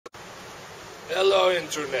Hello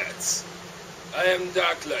internets, I am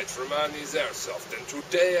Darklight from Annie's Airsoft, and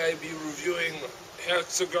today I'll be reviewing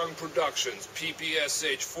Hexagon Productions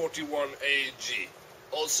PPSH-41 AEG,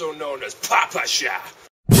 also known as Pahpahshah.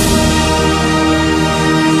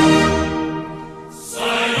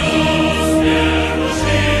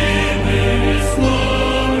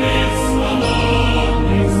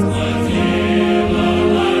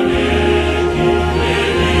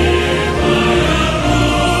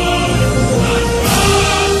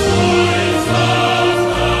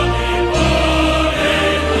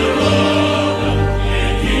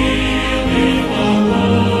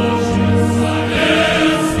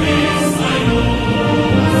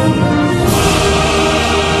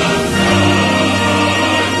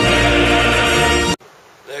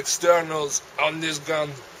 Externals on this gun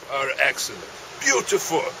are excellent,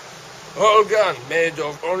 beautiful. Whole gun made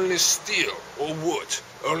of only steel or wood.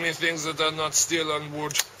 Only things that are not steel and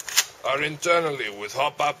wood are internally with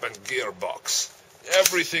hop-up and gearbox.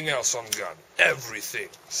 Everything else on gun, everything,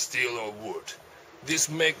 steel or wood. This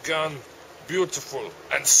make gun beautiful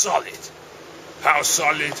and solid. How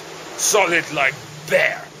solid? Solid like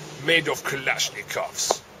bear, made of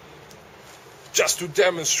Kalashnikovs. Just to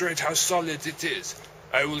demonstrate how solid it is,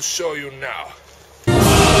 I will show you now.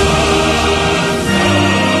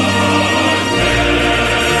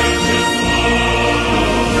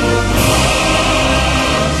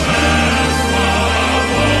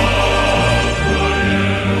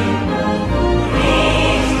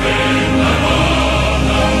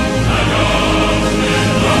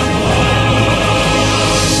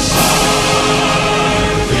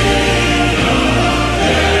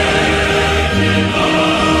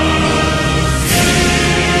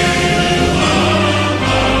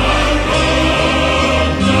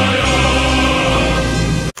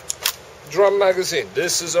 Drum magazine.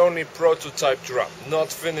 This is only prototype drum, not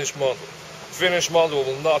finished model. Finished model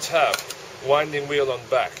will not have winding wheel on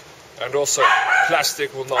back, and also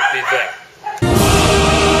plastic will not be there.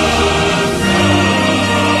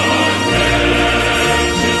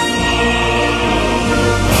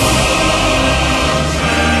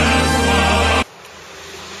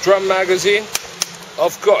 Drum magazine,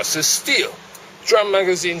 of course, is steel. Drum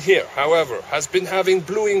magazine here, however, has been having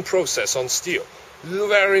bluing process on steel.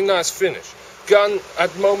 Very nice finish. Gun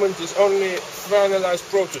at moment is only finalized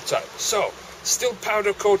prototype, so still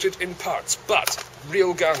powder coated in parts, but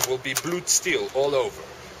real gun will be blued steel all over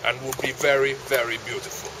and will be very, very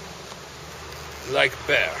beautiful. Like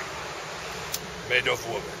bear, made of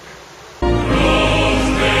woman.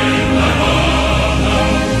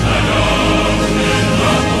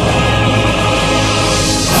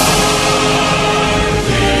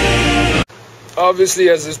 Obviously,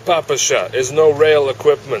 as is Pahpahshah, is no rail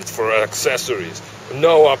equipment for accessories,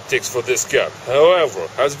 no optics for this gun. However,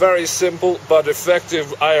 has very simple but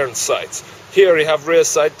effective iron sights. Here you have rear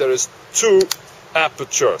sight, there is 2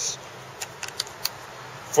 apertures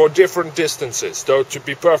for different distances, though to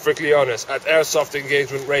be perfectly honest, at airsoft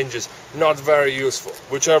engagement ranges, not very useful,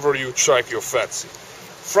 whichever you strike your fancy.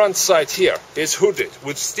 Front sight here is hooded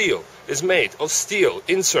with steel, is made of steel,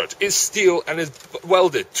 insert is steel and is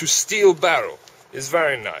welded to steel barrel. Is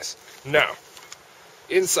very nice. Now,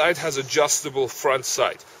 inside has adjustable front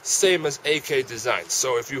sight, same as AK design.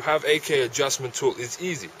 So if you have AK adjustment tool, it's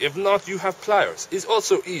easy. If not, you have pliers. It's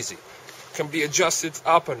also easy. Can be adjusted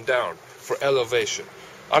up and down for elevation.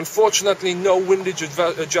 Unfortunately, no windage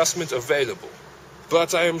adjustment available,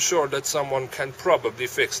 but I am sure that someone can probably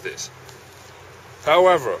fix this.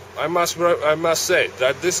 However, I must say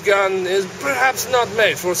that this gun is perhaps not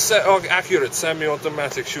made for accurate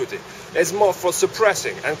semi-automatic shooting. It's more for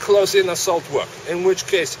suppressing and close-in assault work, in which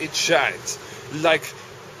case it shines like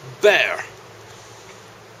bear,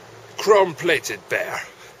 chrome-plated bear.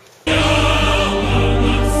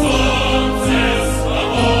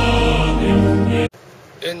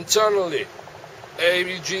 Internally,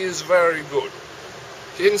 AEG is very good.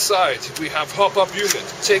 Inside, we have hop-up unit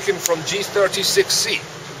taken from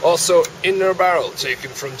G36C. Also, inner barrel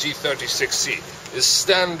taken from G36C. Is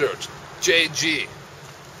standard JG.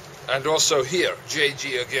 And also here,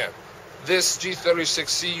 JG again. This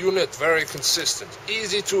G36C unit, very consistent.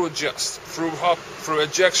 Easy to adjust through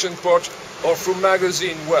ejection port or through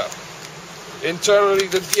magazine well. Internally,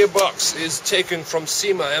 the gearbox is taken from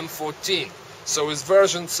SEMA M14. So is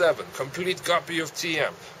version 7, complete copy of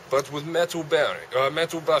TM. But with metal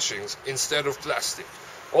bushings instead of plastic.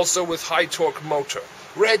 Also with high torque motor.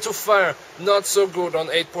 Rate of fire not so good on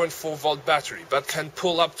 8.4 volt battery, but can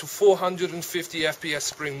pull up to 450 FPS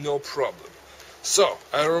spring no problem. So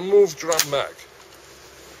I removed drum mag.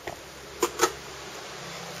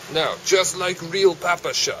 Now, just like real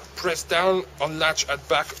Pahpahshah, press down on latch at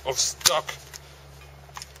back of stock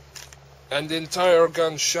and the entire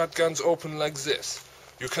gun shotguns open like this.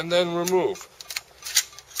 You can then remove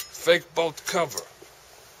fake bolt cover,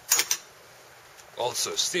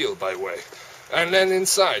 also steel by way, and then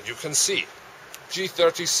inside you can see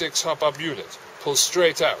G36 hop-up unit, pull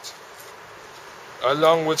straight out,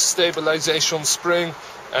 along with stabilization spring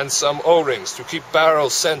and some O-rings to keep barrel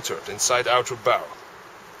centered inside outer barrel.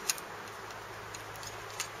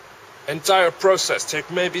 Entire process take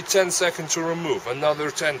maybe 10 seconds to remove,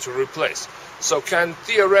 another 10 to replace. So can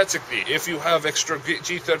theoretically, if you have extra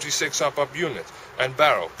G36 hop-up unit and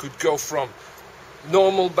barrel, could go from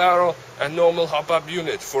normal barrel and normal hop-up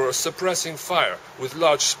unit for a suppressing fire with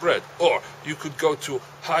large spread, or you could go to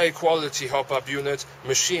high quality hop-up unit,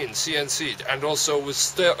 machine, CNC, and also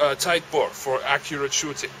with tight bore for accurate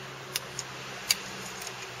shooting.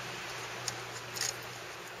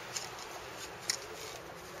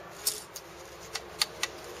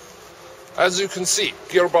 As you can see,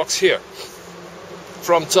 gearbox here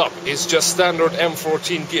from top is just standard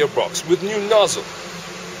M14 gearbox with new nozzle.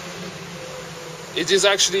 It is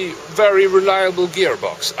actually very reliable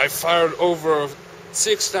gearbox. I fired over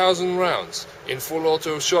 6,000 rounds in full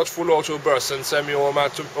auto bursts and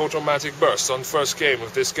semi-automatic bursts on first game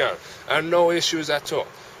of this gun, and no issues at all.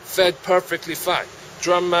 Fed perfectly fine.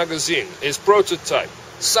 Drum magazine is prototype.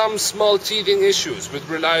 Some small teething issues with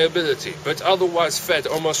reliability, but otherwise fed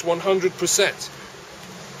almost 100%.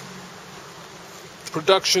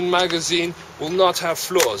 Production magazine will not have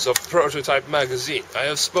flaws of prototype magazine. I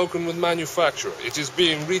have spoken with manufacturer. It is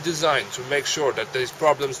being redesigned to make sure that these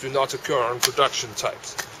problems do not occur on production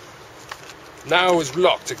types. Now is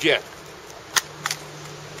locked again.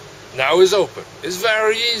 Now is open. It's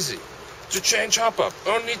very easy. To change hop-up,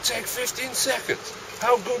 only take 15 seconds.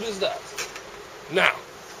 How good is that? Now,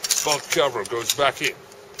 bolt cover goes back in.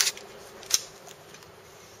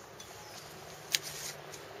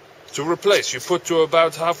 To replace, you put to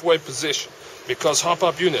about halfway position, because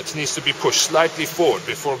hop-up unit needs to be pushed slightly forward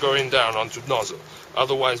before going down onto nozzle,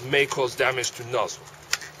 otherwise may cause damage to nozzle.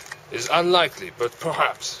 It's unlikely, but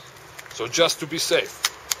perhaps. So just to be safe.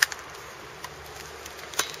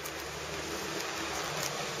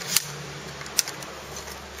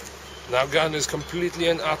 Now gun is completely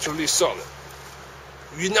and utterly solid.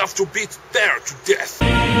 Enough to beat bear to death.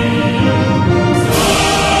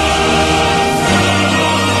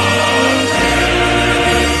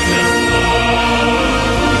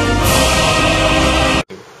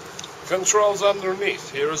 Controls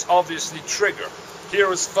underneath. Here is obviously trigger.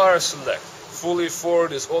 Here is fire select. Fully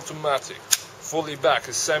forward is automatic. Fully back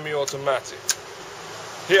is semi-automatic.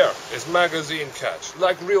 Here is magazine catch.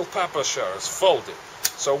 Like real Pahpahshah, is folded.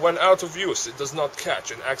 So when out of use, it does not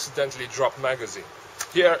catch and accidentally drop magazine.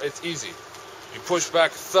 Here it's easy. You push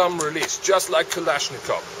back, thumb release, just like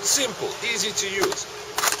Kalashnikov. Simple, easy to use,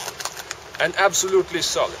 and absolutely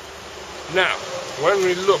solid. Now, when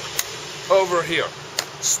we look over here,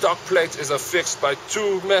 stock plate is affixed by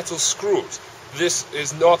 2 metal screws. This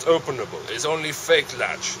is not openable. It's only fake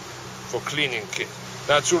latch for cleaning kit.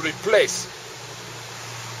 Now to replace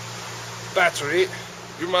battery,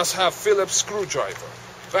 you must have Phillips screwdriver.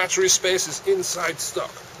 Battery space is inside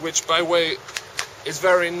stock, which by way is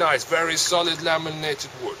very nice, very solid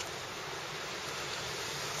laminated wood.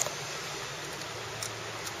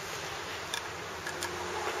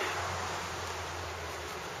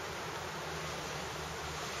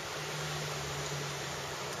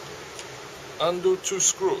 Undo 2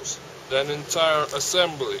 screws, then entire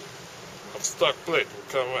assembly of stock plate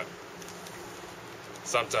will come out.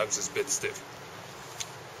 Sometimes it's a bit stiff.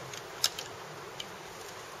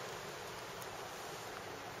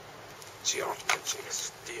 Georg,